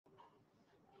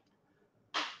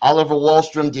Oliver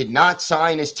Wahlstrom did not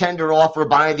sign his tender offer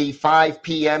by the 5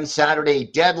 p.m. Saturday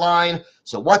deadline.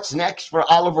 So what's next for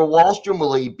Oliver Wahlstrom?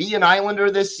 Will he be an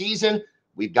Islander this season?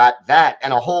 We've got that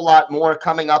and a whole lot more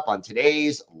coming up on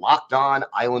today's Locked On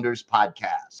Islanders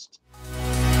podcast.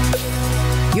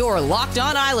 Your Locked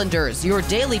On Islanders, your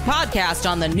daily podcast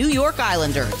on the New York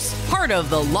Islanders. Part of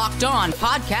the Locked On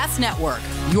Podcast Network,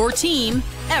 your team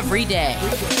every day.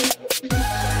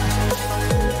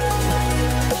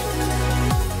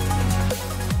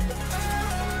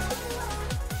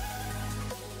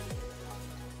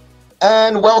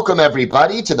 And welcome,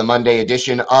 everybody, to the Monday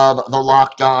edition of the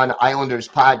Locked On Islanders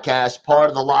podcast, part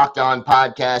of the Locked On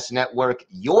Podcast Network,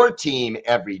 your team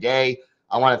every day.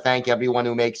 I want to thank everyone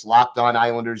who makes Locked On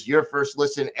Islanders your first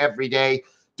listen every day.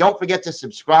 Don't forget to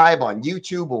subscribe on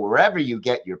YouTube or wherever you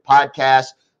get your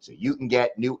podcasts so you can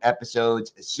get new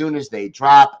episodes as soon as they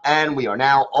drop. And we are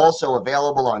now also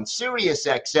available on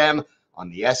SiriusXM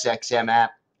on the SXM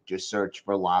app. Just search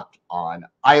for Locked On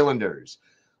Islanders.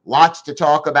 Lots to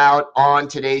talk about on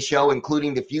today's show,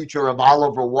 including the future of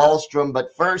Oliver Wahlstrom.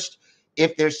 But first,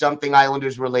 if there's something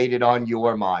Islanders related on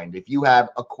your mind, if you have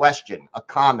a question, a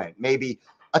comment, maybe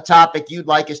a topic you'd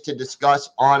like us to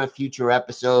discuss on a future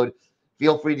episode,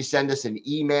 feel free to send us an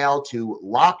email to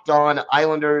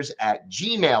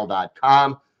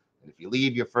lockedonislanders@gmail.com. And if you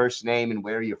leave your first name and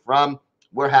where you're from,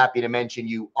 we're happy to mention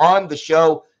you on the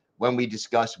show when we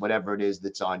discuss whatever it is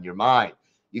that's on your mind.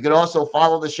 You can also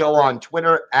follow the show on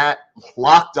Twitter at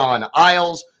Locked On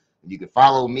Isles. And you can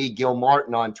follow me, Gil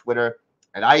Martin, on Twitter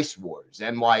at Ice Wars,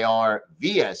 NYR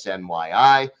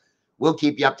VSNYI. We'll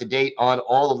keep you up to date on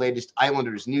all the latest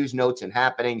Islanders news, notes, and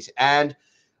happenings. And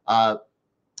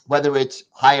whether it's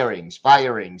hirings,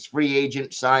 firings, free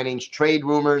agent signings, trade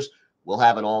rumors, we'll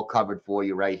have it all covered for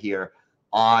you right here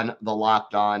on the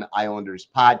Locked On Islanders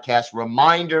podcast.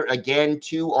 Reminder again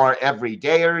to our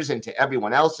everydayers and to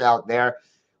everyone else out there,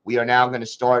 we are now going to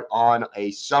start on a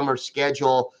summer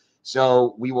schedule.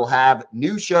 So we will have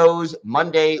new shows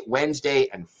Monday, Wednesday,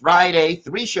 and Friday,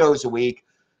 3 shows a week.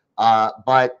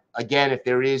 But again, if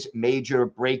there is major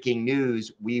breaking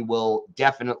news, we will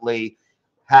definitely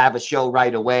have a show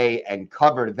right away and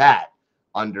cover that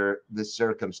under the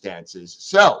circumstances.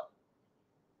 So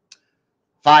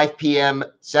 5 p.m.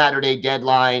 Saturday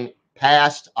deadline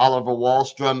passed. Oliver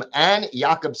Wahlstrom and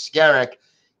Jakub Skarek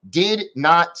did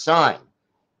not sign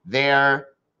their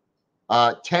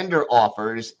tender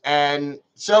offers. And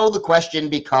so the question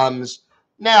becomes,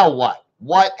 now what?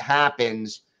 What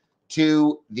happens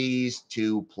to these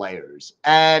two players?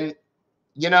 And,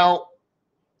 you know,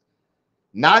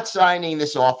 not signing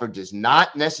this offer does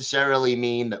not necessarily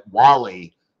mean that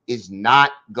Wally is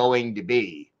not going to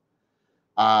be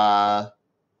an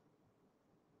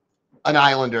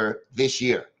Islander this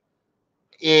year.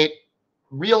 It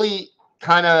really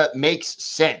kind of makes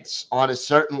sense on a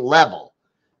certain level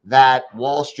that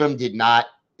Wahlstrom did not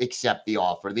accept the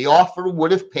offer. The offer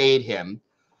would have paid him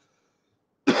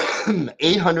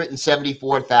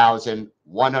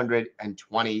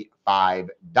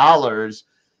 $874,125,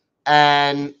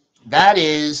 and that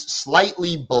is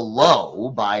slightly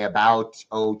below by about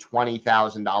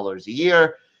 $20,000 a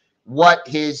year what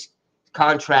his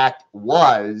contract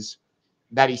was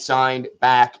that he signed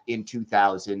back in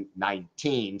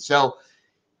 2019. So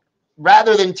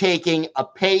rather than taking a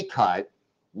pay cut,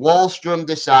 Wahlstrom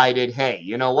decided, hey,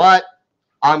 you know what?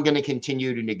 I'm going to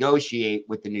continue to negotiate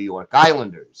with the New York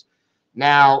Islanders.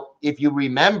 Now, if you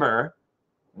remember,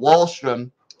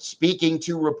 Wahlstrom speaking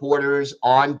to reporters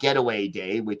on Getaway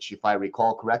Day, which, if I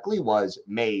recall correctly, was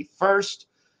May 1st,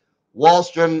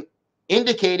 Wahlstrom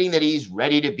indicating that he's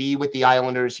ready to be with the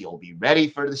Islanders. He'll be ready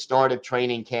for the start of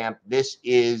training camp. This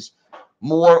is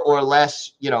more or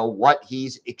less, you know, what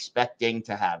he's expecting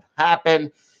to have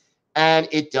happen. And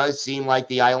it does seem like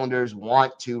the Islanders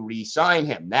want to re-sign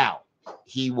him. Now,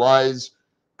 he was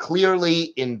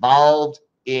clearly involved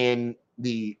in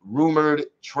the rumored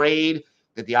trade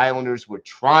that the Islanders were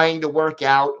trying to work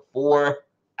out for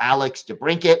Alex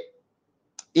DeBrincat.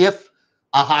 If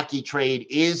a hockey trade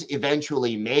is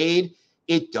eventually made,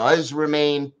 it does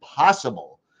remain possible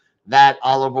that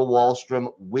Oliver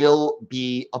Wahlstrom will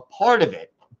be a part of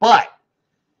it. But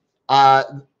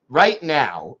right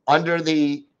now, under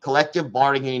the collective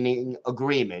bargaining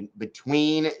agreement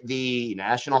between the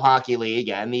National Hockey League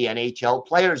and the NHL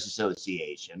Players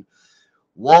Association,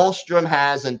 Wahlstrom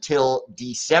has until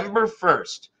December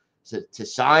 1st to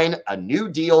sign a new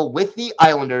deal with the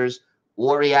Islanders,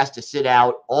 or he has to sit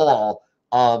out all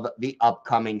of the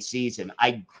upcoming season.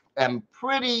 I am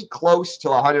pretty close to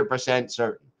 100%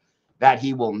 certain that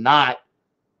he will not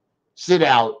sit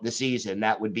out the season.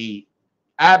 That would be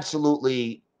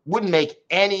absolutely wouldn't make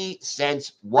any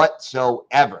sense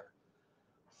whatsoever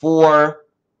for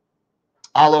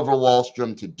Oliver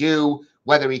Wahlstrom to do,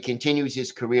 whether he continues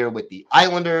his career with the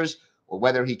Islanders or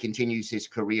whether he continues his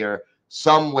career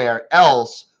somewhere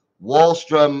else.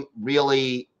 Wahlstrom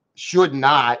really should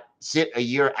not sit a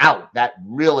year out. That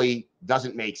really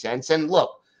doesn't make sense. And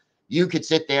look, you could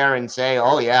sit there and say,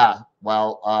 oh, yeah,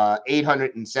 well,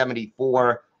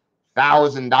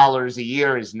 $874,000 a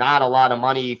year is not a lot of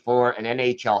money for an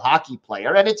NHL hockey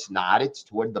player. And it's not. It's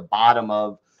toward the bottom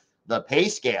of the pay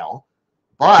scale.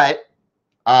 But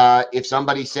if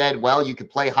somebody said, well, you could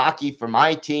play hockey for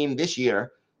my team this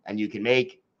year and you can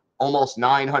make almost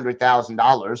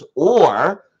 $900,000,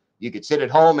 or you could sit at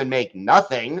home and make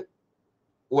nothing,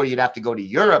 or you'd have to go to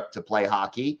Europe to play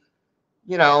hockey,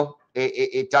 you know,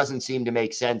 it doesn't seem to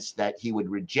make sense that he would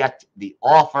reject the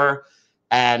offer.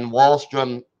 And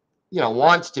Wahlstrom, you know,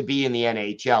 wants to be in the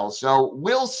NHL. So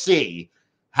we'll see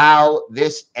how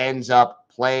this ends up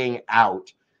playing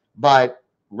out. But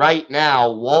right now,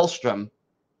 Wahlstrom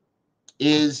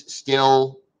is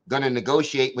still going to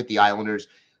negotiate with the Islanders.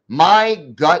 My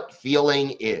gut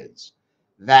feeling is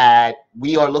that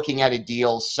we are looking at a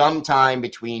deal sometime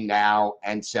between now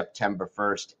and September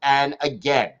 1st. And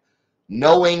again,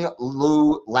 knowing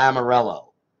Lou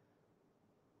Lamoriello,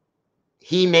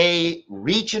 he may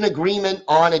reach an agreement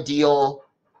on a deal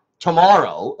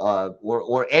tomorrow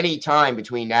or any time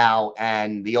between now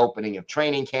and the opening of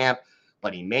training camp,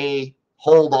 but he may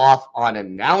hold off on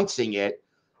announcing it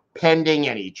pending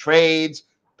any trades,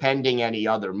 pending any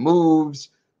other moves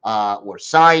or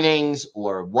signings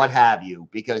or what have you,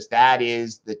 because that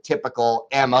is the typical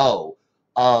MO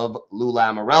of Lou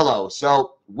Lamoriello.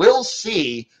 So we'll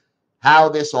see how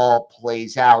this all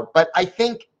plays out. But I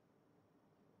think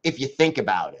if you think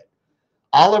about it,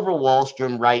 Oliver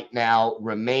Wahlstrom right now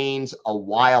remains a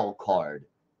wild card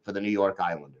for the New York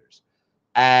Islanders.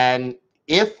 And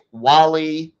if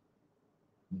Wally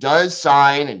does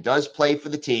sign and does play for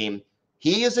the team,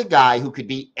 he is a guy who could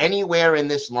be anywhere in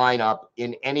this lineup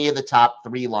in any of the top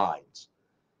three lines.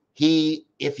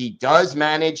 If he does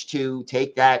manage to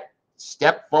take that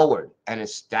step forward and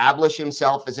establish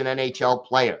himself as an NHL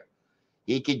player,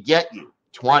 he could get you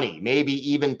 20, maybe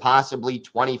even possibly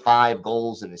 25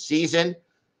 goals in a season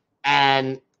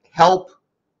and help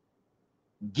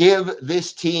give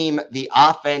this team the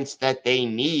offense that they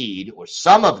need, or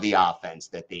some of the offense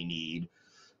that they need,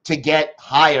 to get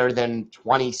higher than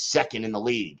 22nd in the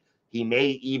league. He may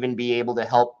even be able to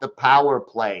help the power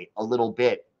play a little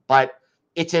bit, but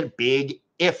it's a big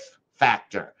if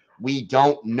factor. We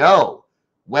don't know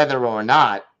whether or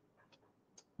not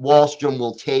Wahlstrom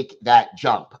will take that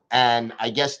jump. And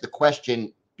I guess the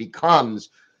question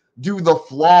becomes, do the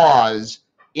flaws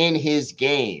in his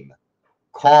game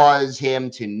cause him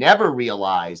to never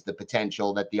realize the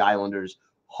potential that the Islanders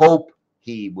hope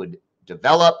he would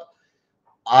develop?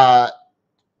 The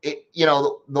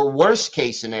worst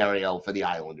case scenario for the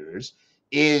Islanders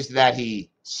is that he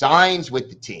signs with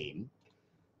the team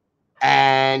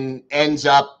and ends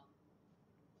up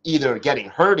either getting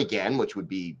hurt again, which would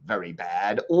be very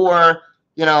bad, or,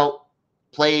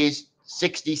 plays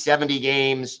 60, 70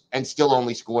 games and still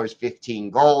only scores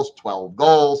 15 goals, 12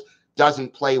 goals,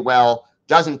 doesn't play well,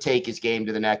 doesn't take his game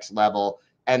to the next level,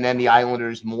 and then the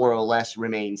Islanders more or less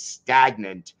remain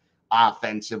stagnant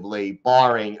offensively,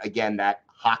 barring, again, that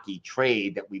hockey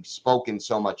trade that we've spoken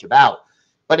so much about.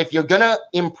 But if you're going to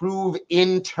improve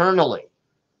internally,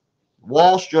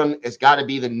 Wahlstrom has got to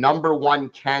be the number one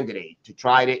candidate to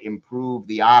try to improve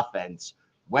the offense.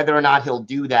 Whether or not he'll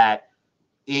do that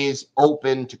is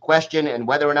open to question, and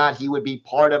whether or not he would be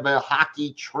part of a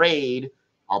hockey trade,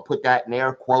 I'll put that in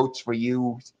air quotes for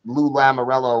you Lou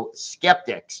Lamoriello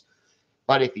skeptics.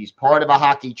 But if he's part of a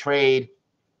hockey trade,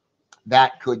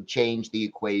 that could change the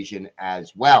equation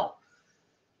as well.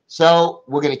 So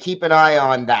we're going to keep an eye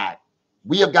on that.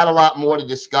 We have got a lot more to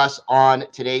discuss on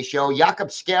today's show. Jakub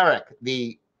Skarek,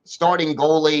 the starting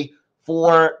goalie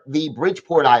for the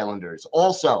Bridgeport Islanders,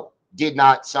 also did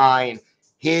not sign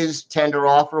his tender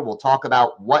offer. We'll talk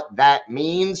about what that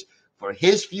means for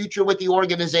his future with the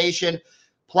organization.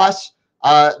 Plus,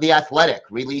 The Athletic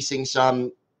releasing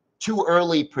some too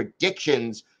early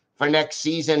predictions for next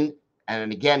season.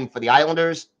 And again, for the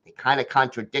Islanders, they kind of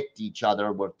contradict each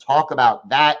other. We'll talk about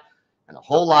that and a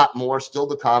whole lot more still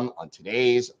to come on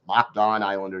today's Locked On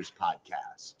Islanders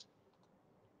podcast.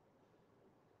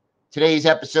 Today's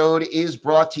episode is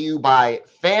brought to you by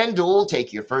FanDuel.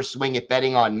 Take your first swing at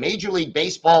betting on Major League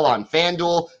Baseball on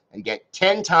FanDuel and get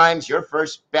 10 times your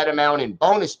first bet amount in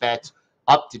bonus bets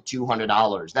up to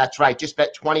 $200. That's right. Just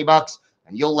bet $20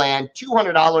 and you'll land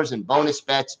 $200 in bonus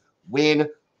bets, win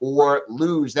or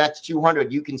lose. That's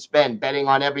 $200 you can spend betting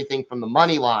on everything from the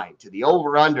money line to the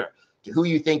over-under to who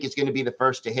you think is going to be the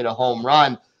first to hit a home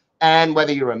run. And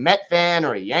whether you're a Met fan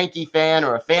or a Yankee fan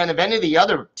or a fan of any of the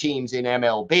other teams in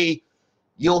MLB,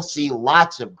 you'll see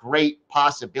lots of great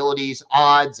possibilities,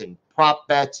 odds, and prop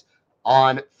bets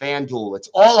on FanDuel. It's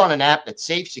all on an app that's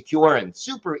safe, secure, and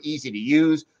super easy to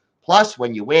use. Plus,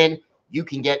 when you win, you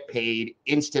can get paid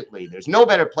instantly. There's no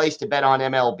better place to bet on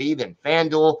MLB than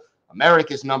FanDuel,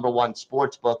 America's #1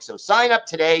 sportsbook. So sign up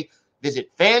today. Visit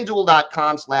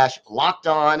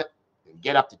FanDuel.com/LockedOn and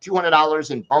get up to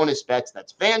 $200 in bonus bets.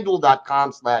 That's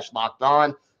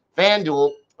FanDuel.com/LockedOn.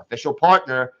 FanDuel, official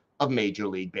partner of Major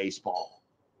League Baseball.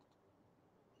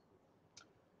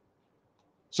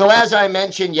 So as I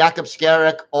mentioned, Jakub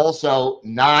Skarek also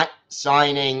not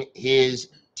signing his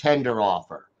tender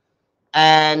offer.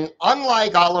 And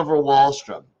unlike Oliver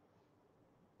Wahlstrom,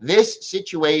 this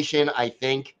situation, I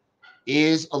think,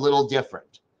 is a little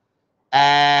different.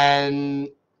 And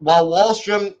while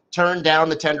Wahlstrom turned down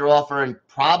the tender offer and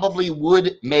probably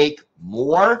would make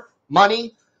more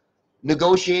money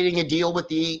negotiating a deal with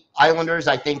the Islanders,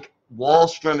 I think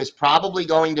Wahlstrom is probably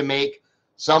going to make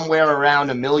somewhere around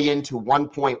 $1 million to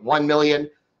 $1.1 million,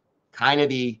 kind of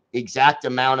the exact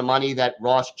amount of money that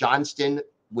Ross Johnston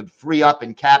would free up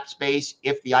in cap space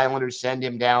if the Islanders send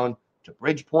him down to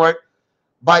Bridgeport.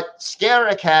 But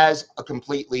Skarek has a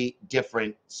completely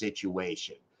different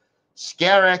situation.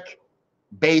 Skarek,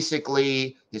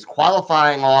 basically, his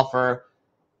qualifying offer,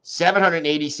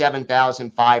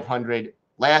 $787,500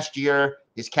 last year.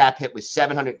 His cap hit was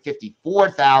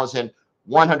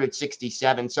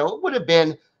 $754,167. So it would have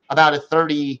been about a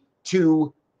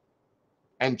 $32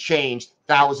 and change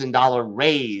 $1,000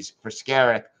 raise for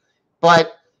Skarek.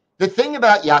 But the thing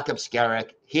about Jakub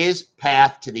Skarek, his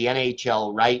path to the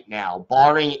NHL right now,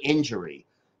 barring injury,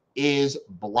 is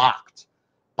blocked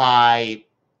by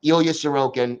Ilya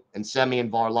Sorokin and Semyon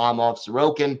Varlamov.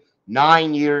 Sorokin,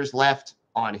 9 years left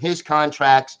on his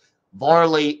contracts.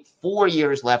 Varley, 4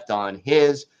 years left on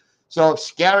his. So if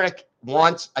Skarek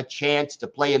wants a chance to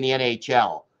play in the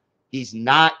NHL, he's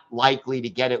not likely to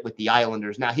get it with the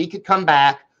Islanders. Now, he could come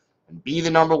back and be the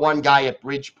 #1 guy at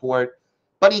Bridgeport,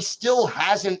 but he still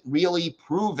hasn't really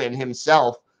proven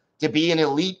himself to be an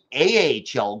elite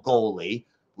AHL goalie,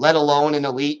 let alone an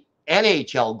elite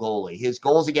NHL goalie. His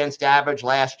goals against average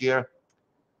last year,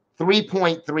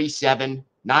 3.37,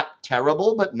 not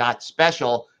terrible, but not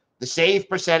special. The save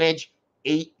percentage,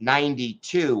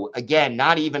 .892. Again,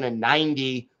 not even a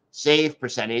 90 save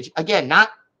percentage. Again,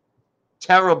 not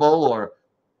terrible or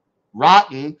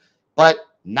rotten, but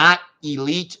not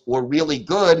elite or really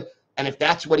good. And if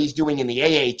that's what he's doing in the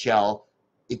AHL,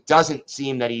 it doesn't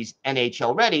seem that he's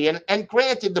NHL ready. And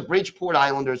granted, the Bridgeport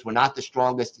Islanders were not the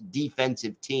strongest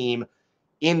defensive team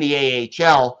in the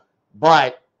AHL,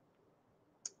 but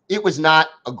it was not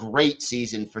a great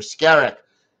season for Skarek.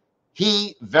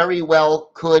 He very well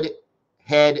could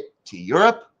head to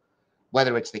Europe,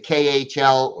 whether it's the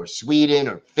KHL or Sweden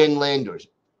or Finland or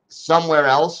somewhere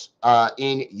else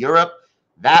in Europe.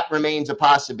 That remains a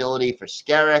possibility for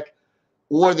Skarek.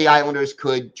 Or the Islanders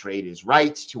could trade his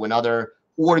rights to another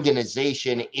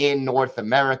organization in North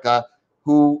America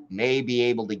who may be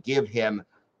able to give him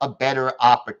a better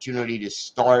opportunity to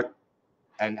start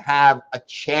and have a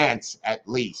chance, at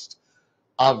least,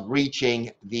 of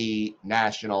reaching the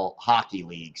National Hockey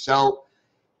League. So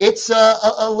it's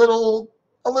a little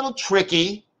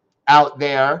tricky out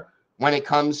there when it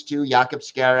comes to Jakub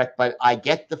Skarek, but I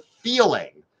get the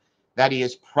feeling that he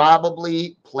has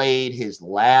probably played his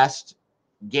last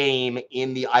game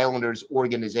in the Islanders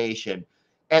organization,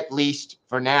 at least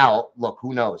for now. Look,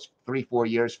 who knows? 3-4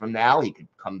 years from now, he could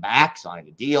come back, sign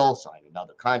a deal, sign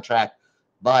another contract,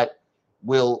 but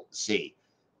we'll see.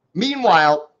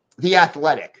 Meanwhile, The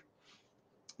Athletic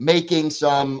making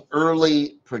some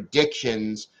early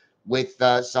predictions with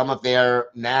some of their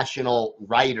national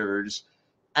writers.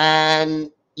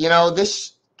 And, you know,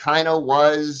 this kind of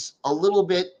was a little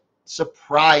bit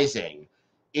surprising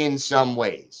in some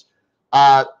ways.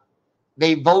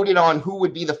 They voted on who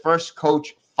would be the first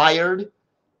coach fired,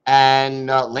 and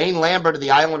Lane Lambert of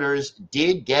the Islanders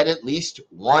did get at least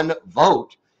one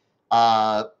vote,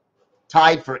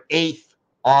 tied for 8th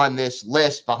on this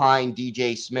list behind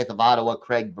DJ Smith of Ottawa,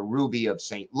 Craig Berube of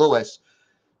St. Louis.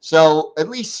 So at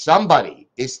least somebody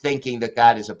is thinking that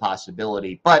that is a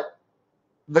possibility. But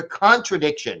the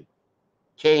contradiction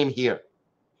came here.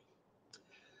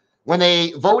 When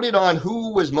they voted on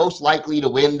who was most likely to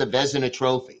win the Vezina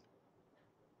Trophy,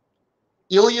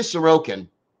 Ilya Sorokin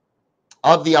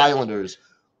of the Islanders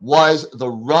was the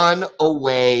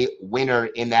runaway winner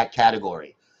in that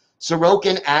category.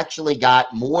 Sorokin actually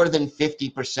got more than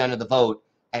 50% of the vote,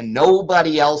 and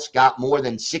nobody else got more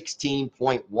than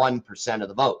 16.1% of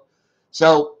the vote.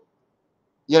 So,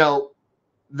 you know,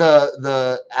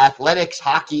 the athletics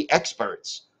hockey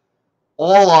experts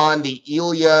all on the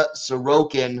Ilya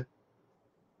Sorokin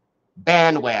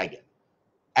bandwagon.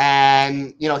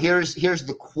 And, you know, here's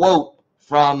the quote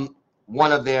from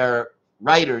one of their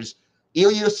writers.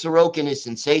 Ilya Sorokin is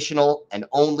sensational and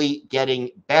only getting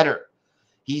better.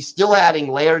 He's still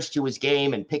adding layers to his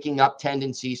game and picking up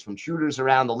tendencies from shooters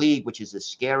around the league, which is a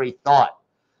scary thought.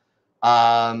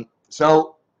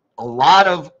 So a lot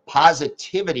of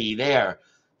positivity there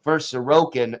for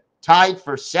Sorokin. Tied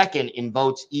for second in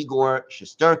votes, Igor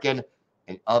Shesterkin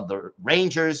of the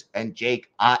Rangers and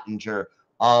Jake Ottinger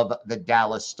of the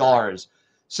Dallas Stars.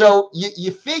 So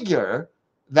you figure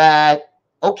that,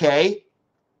 okay,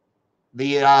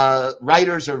 the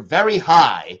writers are very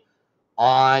high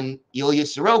on Ilya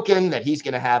Sorokin, that he's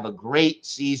going to have a great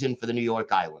season for the New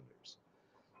York Islanders.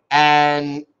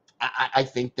 And I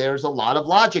think there's a lot of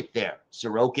logic there.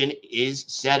 Sorokin is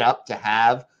set up to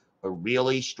have a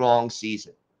really strong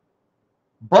season.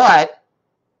 But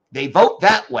they vote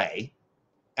that way,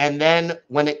 and then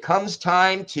when it comes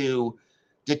time to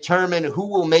determine who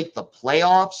will make the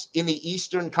playoffs in the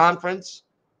Eastern Conference,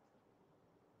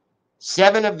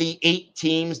 7 of the 8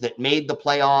 teams that made the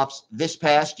playoffs this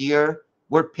past year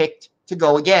were picked to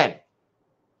go again.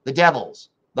 The Devils,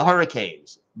 the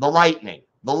Hurricanes, the Lightning,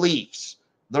 the Leafs,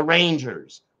 the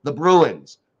Rangers, the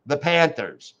Bruins, the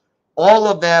Panthers, all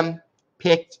of them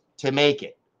picked to make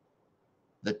it.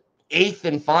 The 8th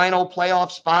and final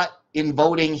playoff spot in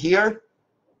voting here,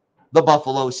 the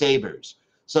Buffalo Sabres.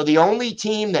 So the only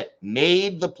team that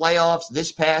made the playoffs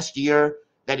this past year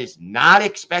that is not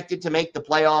expected to make the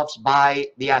playoffs by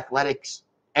the Athletics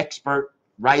expert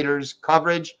writers'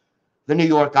 coverage, the New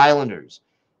York Islanders.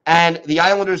 And the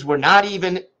Islanders were not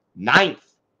even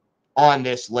 9th on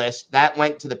this list. That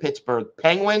went to the Pittsburgh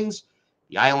Penguins.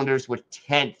 The Islanders were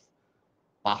 10th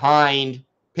behind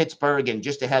Pittsburgh and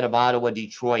just ahead of Ottawa,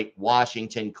 Detroit,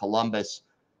 Washington, Columbus,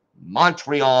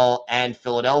 Montreal, and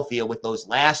Philadelphia, with those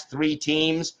last 3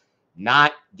 teams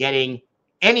not getting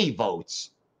any votes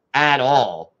at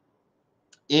all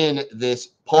in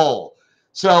this poll.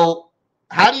 So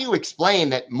how do you explain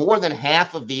that more than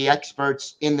half of the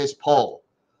experts in this poll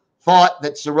thought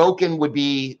that Sorokin would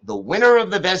be the winner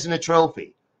of the Vezina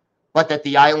Trophy, but that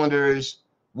the Islanders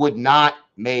would not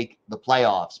make the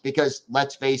playoffs? Because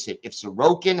let's face it, if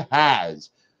Sorokin has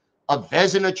a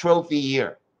Vezina Trophy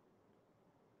year,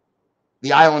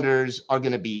 the Islanders are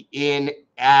going to be in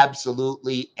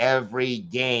absolutely every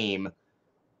game,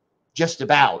 just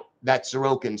about, that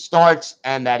Sorokin starts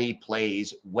and that he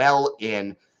plays well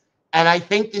in. And I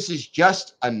think this is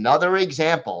just another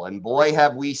example, and boy,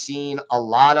 have we seen a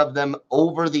lot of them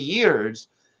over the years,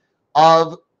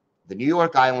 of the New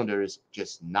York Islanders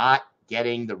just not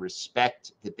getting the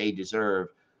respect that they deserve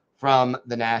from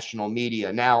the national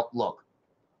media. Now, look,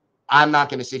 I'm not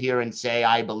going to sit here and say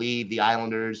I believe the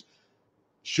Islanders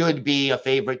should be a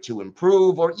favorite to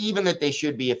improve, or even that they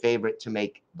should be a favorite to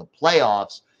make the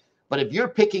playoffs. But if you're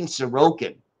picking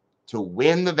Sorokin to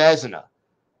win the Vezina,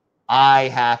 I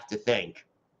have to think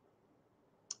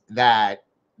that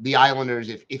the Islanders,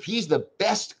 if he's the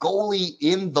best goalie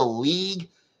in the league,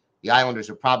 the Islanders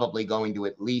are probably going to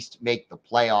at least make the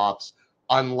playoffs,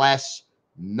 unless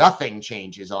nothing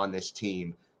changes on this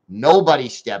team. Nobody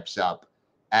steps up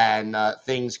and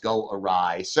things go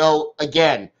awry. So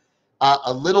again,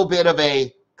 a little bit of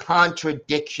a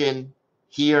contradiction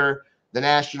here. The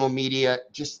national media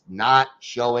just not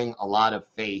showing a lot of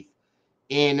faith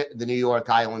in the New York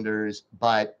Islanders,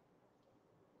 but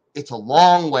it's a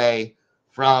long way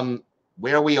from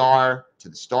where we are to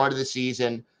the start of the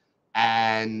season.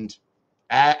 And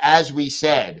as we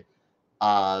said,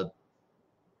 a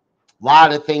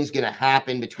lot of things going to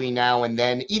happen between now and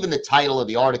then. Even the title of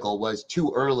the article was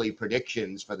 "Too Early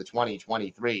Predictions for the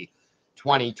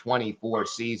 2023-2024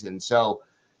 season." So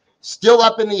still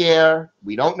up in the air.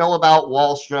 We don't know about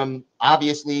Wahlstrom.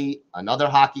 Obviously, another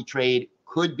hockey trade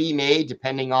could be made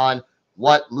depending on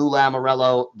what Lou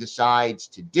Lamoriello decides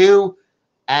to do.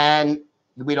 And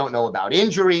we don't know about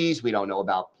injuries. We don't know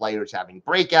about players having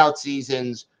breakout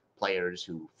seasons, players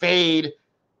who fade.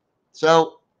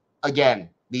 So, again,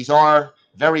 these are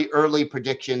very early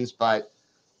predictions, but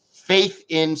faith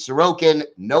in Sorokin,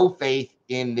 no faith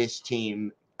in this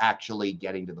team actually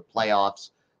getting to the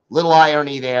playoffs. Little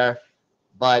irony there,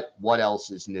 but what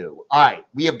else is new? All right,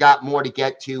 we have got more to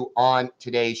get to on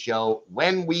today's show.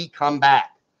 When we come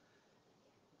back,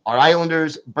 our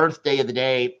Islanders' birthday of the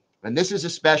day, and this is a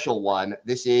special one.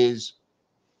 This is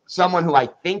someone who I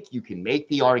think you can make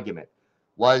the argument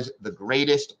was the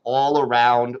greatest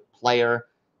all-around player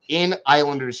in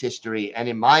Islanders history, and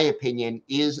in my opinion,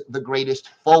 is the greatest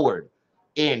forward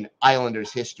in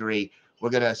Islanders history.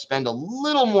 We're going to spend a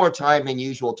little more time than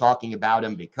usual talking about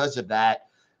him because of that.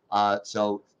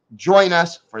 So join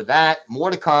us for that.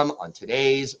 More to come on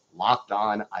today's Locked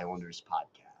On Islanders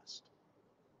podcast.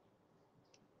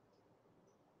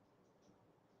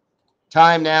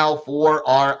 Time now for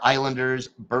our Islanders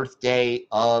birthday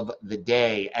of the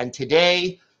day. And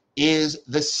today is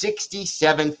the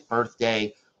 67th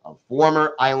birthday of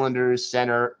former Islanders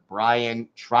center Bryan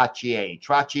Trottier.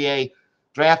 Trottier,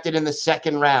 drafted in the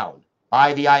second round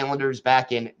by the Islanders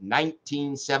back in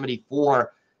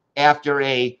 1974 after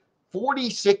a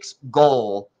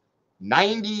 46-goal,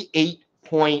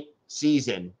 98-point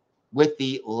season with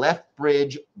the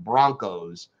Lethbridge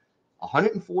Broncos.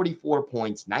 144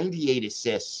 points, 98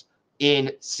 assists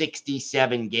in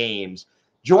 67 games.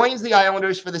 Joins the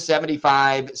Islanders for the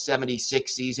 75-76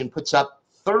 season, puts up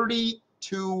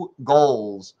 32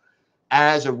 goals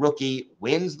as a rookie,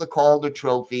 wins the Calder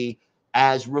Trophy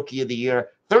as Rookie of the Year.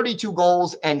 32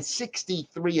 goals and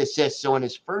 63 assists. So in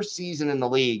his first season in the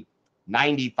league,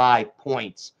 95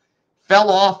 points. Fell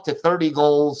off to 30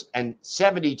 goals and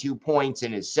 72 points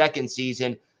in his second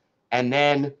season, and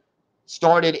then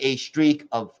started a streak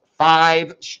of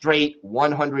 5 straight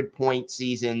 100-point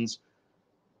seasons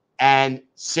and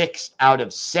 6 out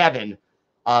of 7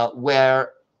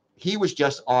 where he was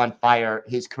just on fire.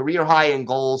 His career high in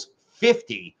goals,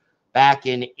 50 back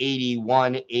in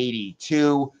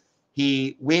 81-82.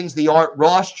 He wins the Art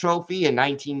Ross Trophy in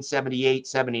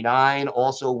 1978-79,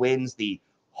 also wins the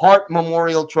Hart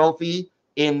Memorial Trophy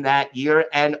in that year.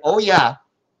 And, oh yeah,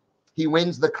 he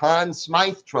wins the Conn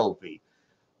Smythe Trophy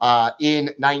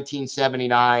in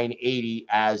 1979-80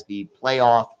 as the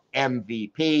playoff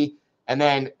MVP. And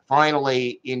then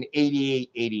finally in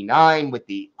 88-89 with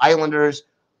the Islanders,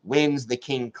 wins the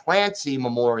King Clancy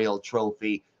Memorial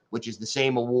Trophy, which is the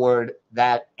same award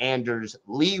that Anders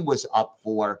Lee was up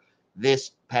for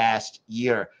this past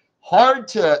year. Hard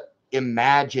to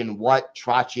imagine what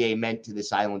Trottier meant to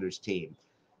this Islanders team,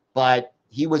 but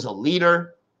he was a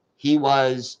leader. He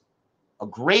was a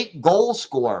great goal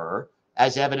scorer,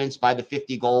 as evidenced by the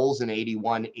 50 goals in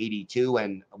 81-82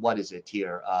 and what is it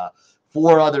here?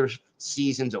 4 other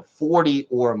seasons of 40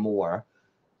 or more.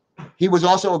 He was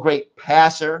also a great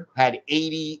passer, had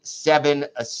 87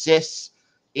 assists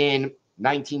in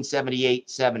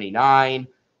 1978-79.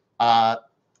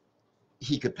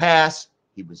 He could pass.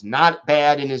 He was not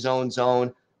bad in his own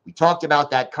zone. We talked about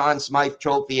that Conn Smythe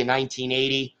Trophy in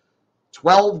 1980.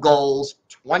 12 goals,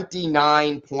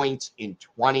 29 points in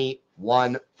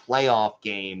 21 playoff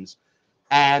games.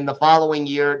 And the following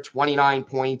year, 29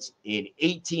 points in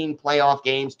 18 playoff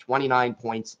games, 29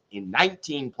 points in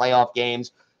 19 playoff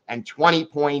games, and 20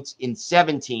 points in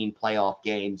 17 playoff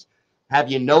games.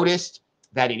 Have you noticed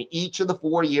that in each of the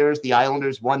 4 years the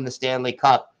Islanders won the Stanley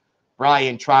Cup,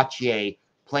 Bryan Trottier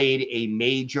played a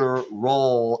major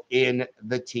role in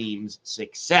the team's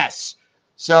success?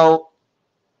 So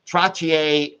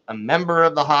Trottier, a member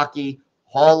of the Hockey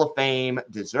Hall of Fame,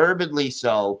 deservedly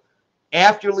so.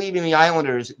 After leaving the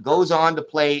Islanders, goes on to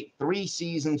play 3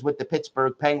 seasons with the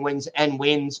Pittsburgh Penguins and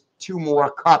wins 2 more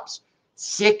cups,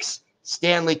 6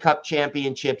 Stanley Cup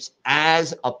championships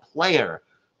as a player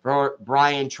for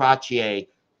Bryan Trottier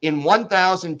in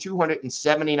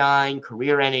 1,279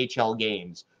 career NHL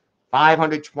games,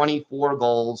 524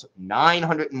 goals,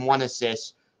 901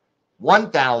 assists,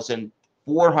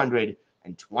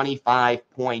 1,425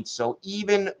 points. So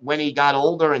even when he got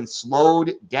older and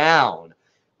slowed down,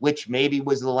 which maybe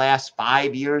was the last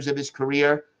 5 years of his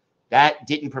career, that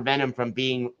didn't prevent him from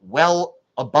being well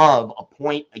above a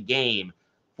point a game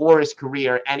for his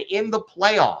career. And in the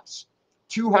playoffs,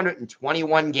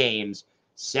 221 games,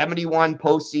 71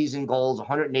 postseason goals,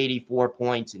 184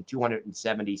 points, and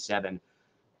 277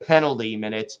 penalty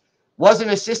minutes. Was an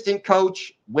assistant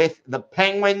coach with the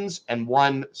Penguins and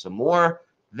won some more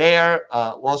there,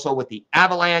 also with the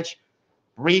Avalanche.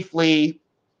 Briefly,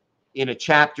 in a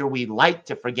chapter we like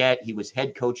to forget, he was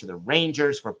head coach of the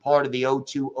Rangers for part of the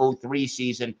 02-03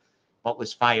 season, but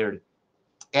was fired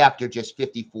after just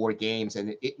 54 games,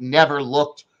 and it never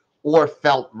looked or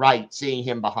felt right seeing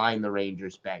him behind the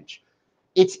Rangers bench.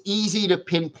 It's easy to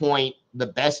pinpoint the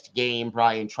best game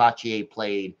Bryan Trottier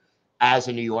played as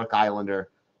a New York Islander.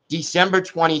 December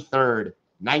 23rd,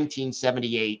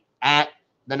 1978, at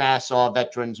the Nassau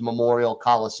Veterans Memorial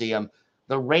Coliseum.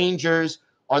 The Rangers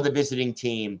are the visiting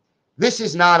team. This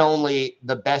is not only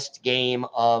the best game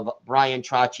of Bryan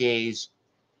Trottier's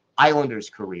Islanders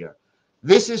career.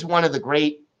 This is one of the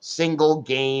great single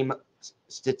game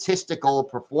statistical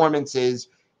performances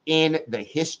in the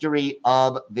history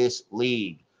of this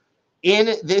league.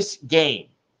 In this game,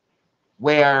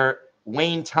 where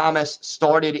Wayne Thomas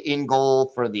started in goal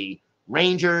for the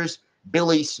Rangers,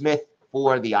 Billy Smith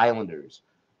for the Islanders.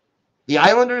 The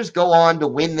Islanders go on to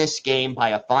win this game by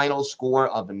a final score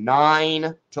of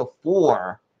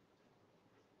 9-4.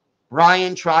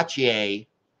 Bryan Trottier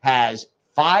has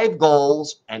 5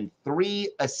 goals and 3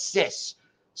 assists,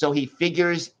 so he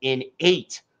figures in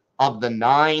 8 of the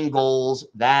 9 goals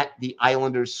that the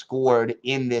Islanders scored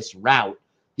in this rout.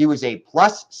 He was a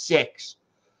 +6.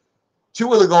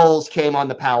 2 of the goals came on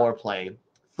the power play,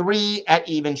 3 at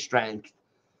even strength.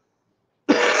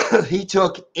 He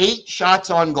took 8 shots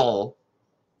on goal.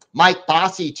 Mike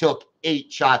Bossy took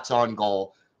 8 shots on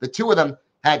goal. The 2 of them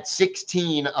had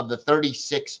 16 of the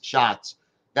 36 shots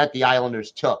that the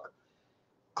Islanders took.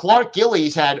 Clark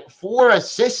Gillies had 4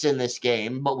 assists in this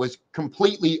game, but was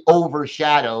completely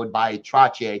overshadowed by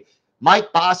Trottier.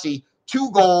 Mike Bossy,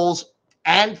 2 goals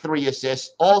and 3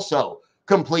 assists, also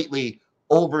completely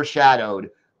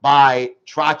overshadowed by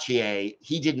Trottier.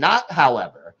 He did not,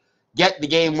 however, get the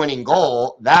game-winning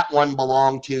goal. That one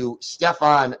belonged to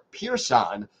Stefan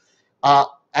Pearson.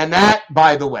 And that,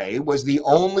 by the way, was the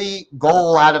only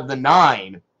goal out of the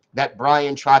 9 that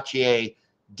Bryan Trottier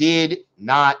did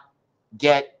not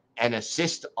get an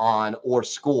assist on or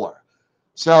score.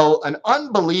 So an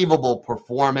unbelievable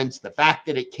performance. The fact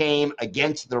that it came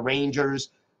against the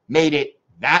Rangers made it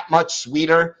that much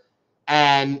sweeter.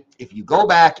 And if you go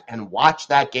back and watch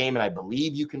that game, and I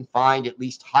believe you can find at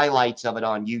least highlights of it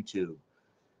on YouTube,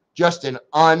 just an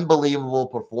unbelievable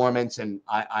performance. And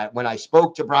when I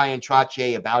spoke to Bryan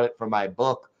Trottier about it for my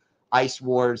book, Ice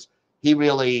Wars, he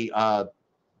really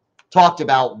talked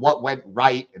about what went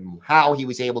right and how he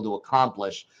was able to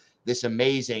accomplish this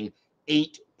amazing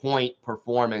 8-point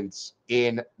performance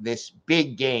in this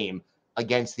big game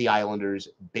against the Islanders'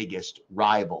 biggest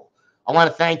rival. I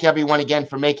want to thank everyone again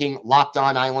for making Locked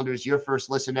On Islanders your first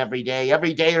listen every day.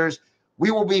 Everydayers, we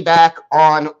will be back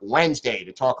on Wednesday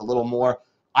to talk a little more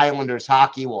Islanders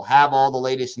hockey. We'll have all the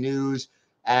latest news,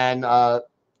 and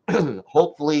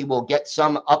hopefully we'll get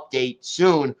some update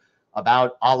soon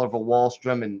about Oliver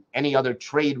Wahlstrom and any other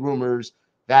trade rumors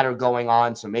that are going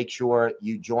on. So make sure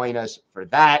you join us for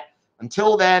that.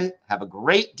 Until then, have a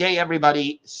great day,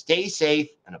 everybody. Stay safe.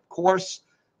 And of course,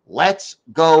 let's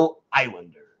go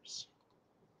Islanders.